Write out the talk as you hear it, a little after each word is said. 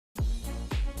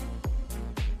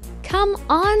Come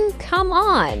on, come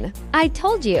on. I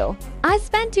told you. I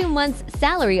spent 2 months'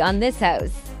 salary on this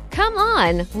house. Come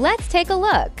on, let's take a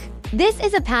look. This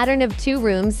is a pattern of 2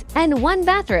 rooms and 1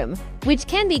 bathroom, which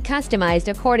can be customized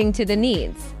according to the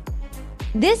needs.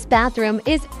 This bathroom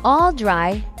is all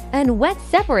dry and wet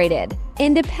separated,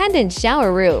 independent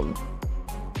shower room.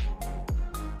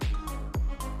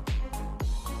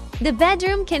 The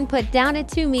bedroom can put down a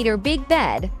 2-meter big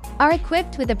bed, are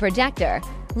equipped with a projector.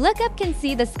 Look up can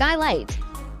see the skylight.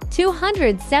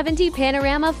 270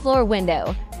 panorama floor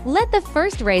window. Let the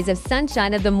first rays of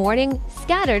sunshine of the morning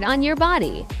scattered on your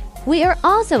body. We are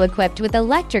also equipped with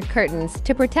electric curtains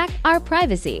to protect our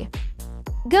privacy.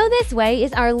 Go this way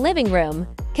is our living room.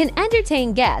 Can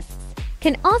entertain guests.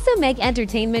 Can also make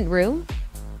entertainment room.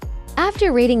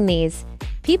 After reading these,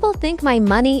 people think my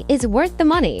money is worth the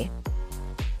money.